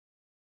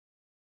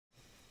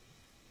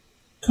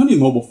Kony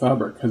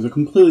MobileFabric has a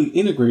completely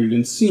integrated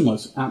and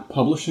seamless app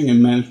publishing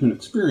and management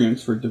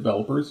experience for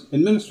developers,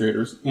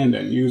 administrators, and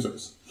end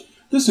users.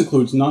 This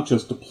includes not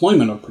just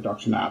deployment of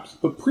production apps,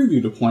 but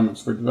preview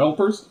deployments for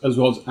developers, as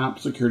well as app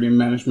security and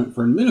management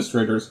for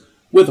administrators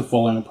with a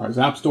full enterprise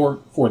app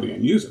store for the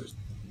end users.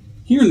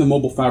 Here in the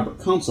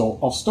MobileFabric console,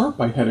 I'll start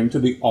by heading to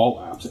the All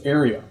Apps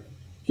area.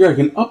 Here I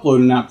can upload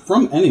an app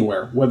from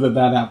anywhere, whether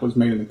that app was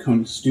made in the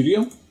Kony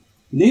Studio,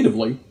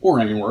 natively, or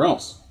anywhere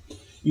else.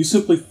 You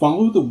simply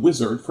follow the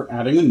wizard for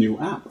adding a new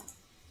app.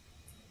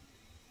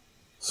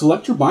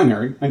 Select your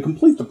binary and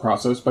complete the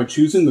process by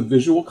choosing the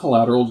visual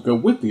collateral to go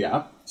with the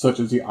app, such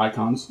as the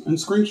icons and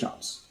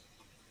screenshots.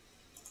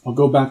 I'll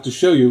go back to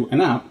show you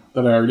an app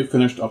that I already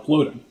finished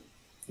uploading,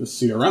 the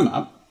CRM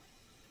app.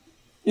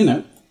 In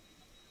it,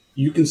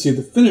 you can see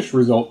the finished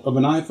result of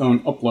an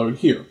iPhone upload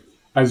here.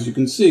 As you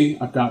can see,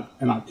 I've got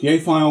an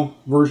IPA file,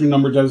 version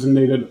number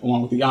designated,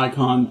 along with the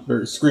icon,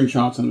 various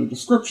screenshots, and a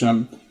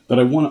description that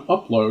I want to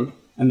upload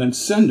and then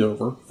send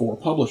over for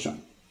publishing.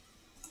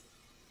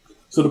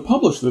 So to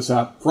publish this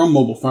app from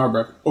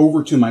MobileFabric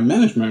over to my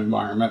management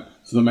environment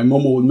so that my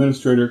mobile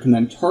administrator can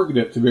then target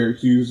it to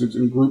various users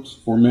and groups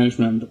for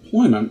management and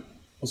deployment,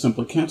 I'll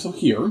simply cancel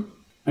here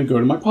and go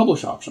to my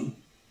Publish option.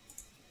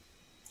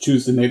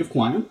 Choose the native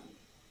client,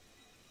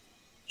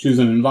 choose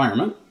an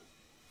environment.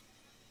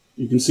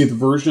 You can see the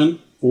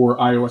version for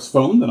iOS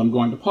phone that I'm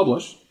going to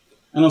publish,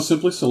 and I'll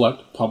simply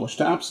select Publish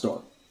to App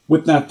Store.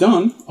 With that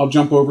done, I'll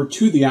jump over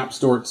to the App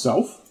Store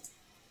itself.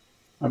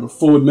 I have a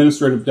full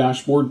administrative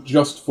dashboard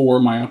just for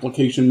my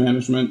application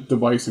management,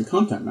 device, and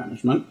content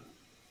management.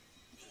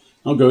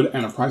 I'll go to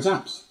Enterprise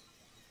Apps.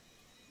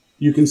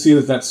 You can see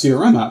that that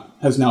CRM app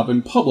has now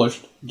been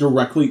published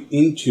directly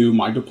into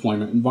my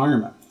deployment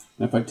environment.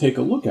 And if I take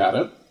a look at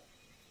it,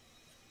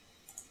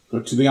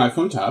 go to the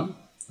iPhone tab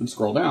and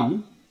scroll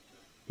down,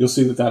 you'll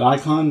see that that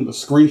icon, the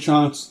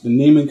screenshots, the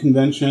naming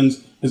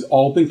conventions has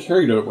all been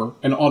carried over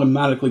and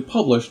automatically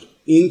published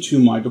into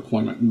my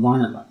deployment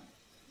environment.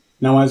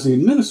 Now, as the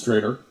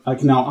administrator, I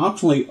can now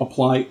optionally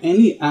apply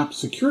any app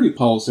security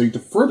policy to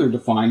further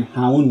define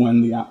how and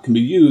when the app can be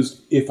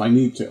used if I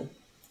need to.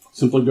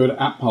 Simply go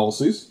to App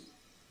Policies,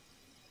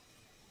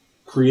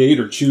 create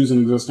or choose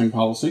an existing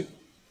policy,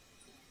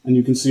 and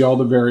you can see all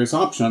the various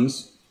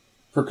options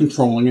for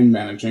controlling and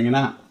managing an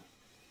app.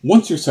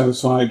 Once you're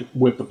satisfied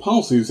with the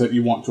policies that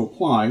you want to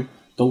apply,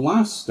 the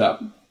last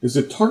step is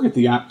to target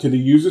the app to the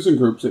users and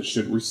groups that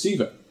should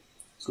receive it.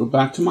 Let's go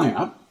back to my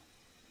app.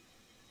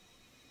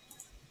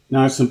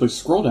 Now I simply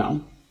scroll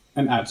down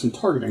and add some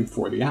targeting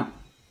for the app.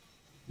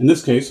 In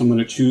this case, I'm going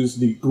to choose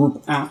the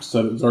group apps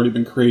that has already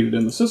been created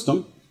in the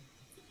system.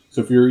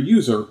 So if you're a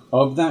user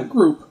of that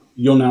group,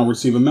 you'll now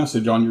receive a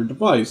message on your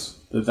device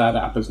that that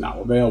app is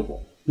now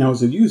available. Now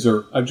as a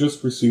user, I've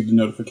just received a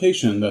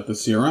notification that the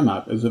CRM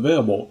app is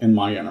available in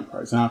my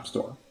Enterprise App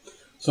Store.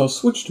 So I'll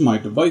switch to my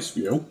device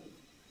view,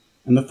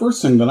 and the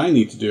first thing that I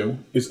need to do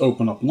is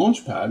open up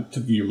Launchpad to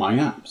view my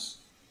apps.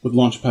 With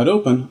Launchpad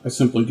open, I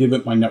simply give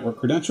it my network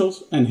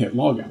credentials and hit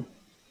Login.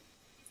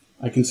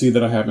 I can see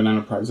that I have an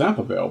Enterprise app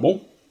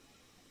available,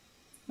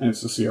 and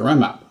it's the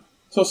CRM app,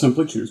 so I'll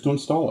simply choose to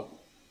install it.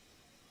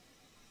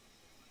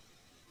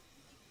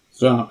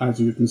 So as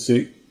you can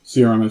see,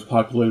 CRM is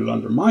populated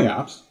under My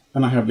Apps,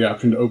 and I have the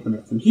option to open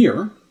it from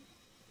here,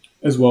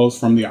 as well as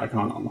from the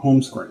icon on the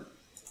home screen.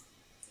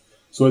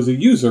 So as a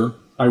user,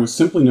 I was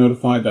simply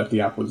notified that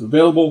the app was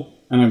available,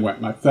 and I went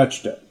and I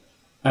fetched it.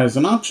 As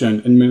an option,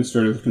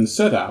 administrators can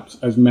set apps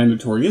as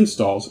mandatory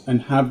installs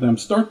and have them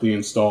start the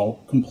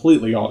install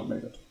completely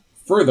automated.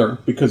 Further,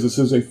 because this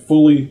is a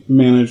fully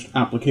managed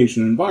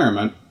application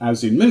environment,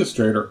 as the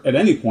administrator, at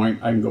any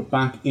point I can go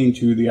back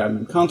into the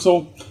admin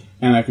console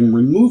and I can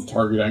remove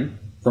targeting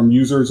from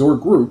users or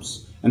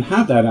groups and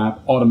have that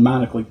app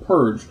automatically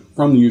purged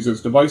from the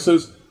user's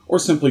devices, or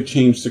simply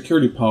change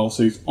security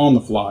policies on the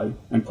fly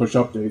and push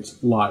updates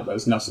live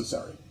as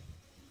necessary.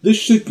 This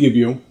should give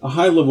you a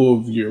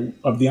high-level view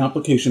of the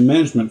application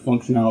management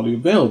functionality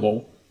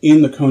available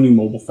in the Kony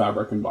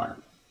MobileFabric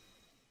environment.